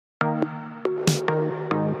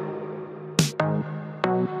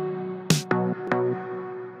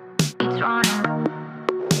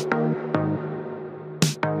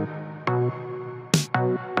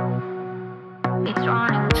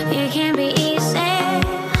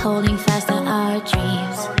holding fast to our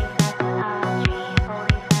dreams.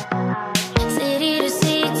 City to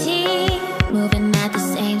city, moving at the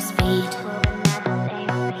same speed.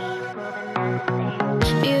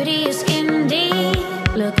 Beauty is skin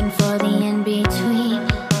deep, looking for the in-between.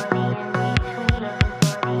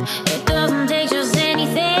 It doesn't take just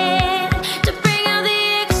anything to bring out the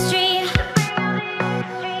extreme.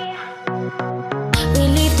 We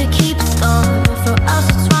leave to keep score. For us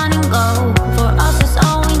it's run and go. For us it's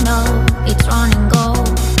all we know. It's run and go.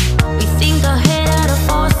 We think ahead out of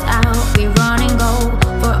force out. We run and go.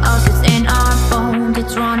 For us it's in our bones.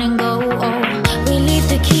 It's run and go. Oh. We leave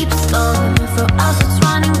to keep score. For us it's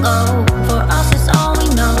run and go. For us it's all we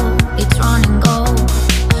know. It's run and go.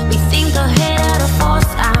 We think ahead out of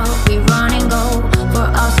force out. We run and go. For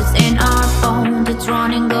us it's in our bones. It's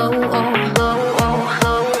run and go. Oh.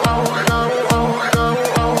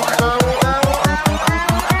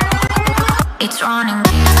 It's running.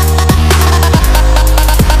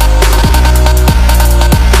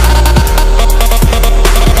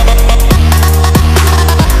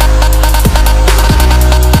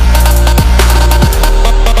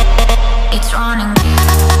 It's running.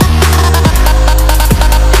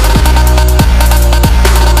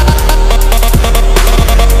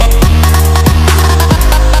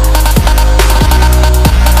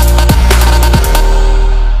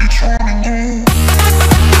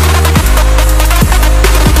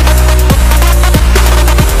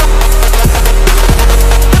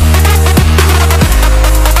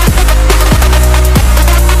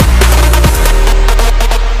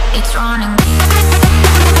 It's running.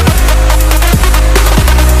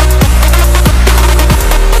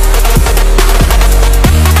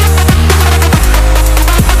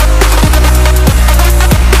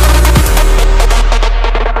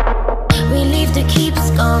 We leave to keep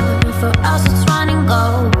score. For us it's run and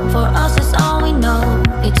go. For us it's all we know.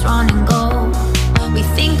 It's run and go. We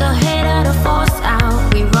think ahead out of force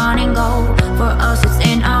out. We run and go. For us it's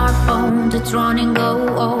in our bones. It's run and go.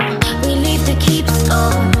 Oh. We leave to keep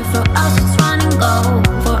score. For us it's run and go.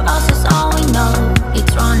 For us it's all we know.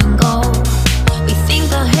 It's run and go. We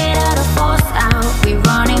think ahead out of force out. We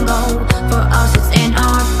run and go. For us it's in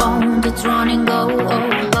our bones. It's run and go. Oh.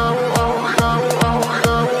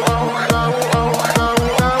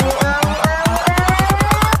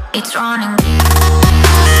 It's running.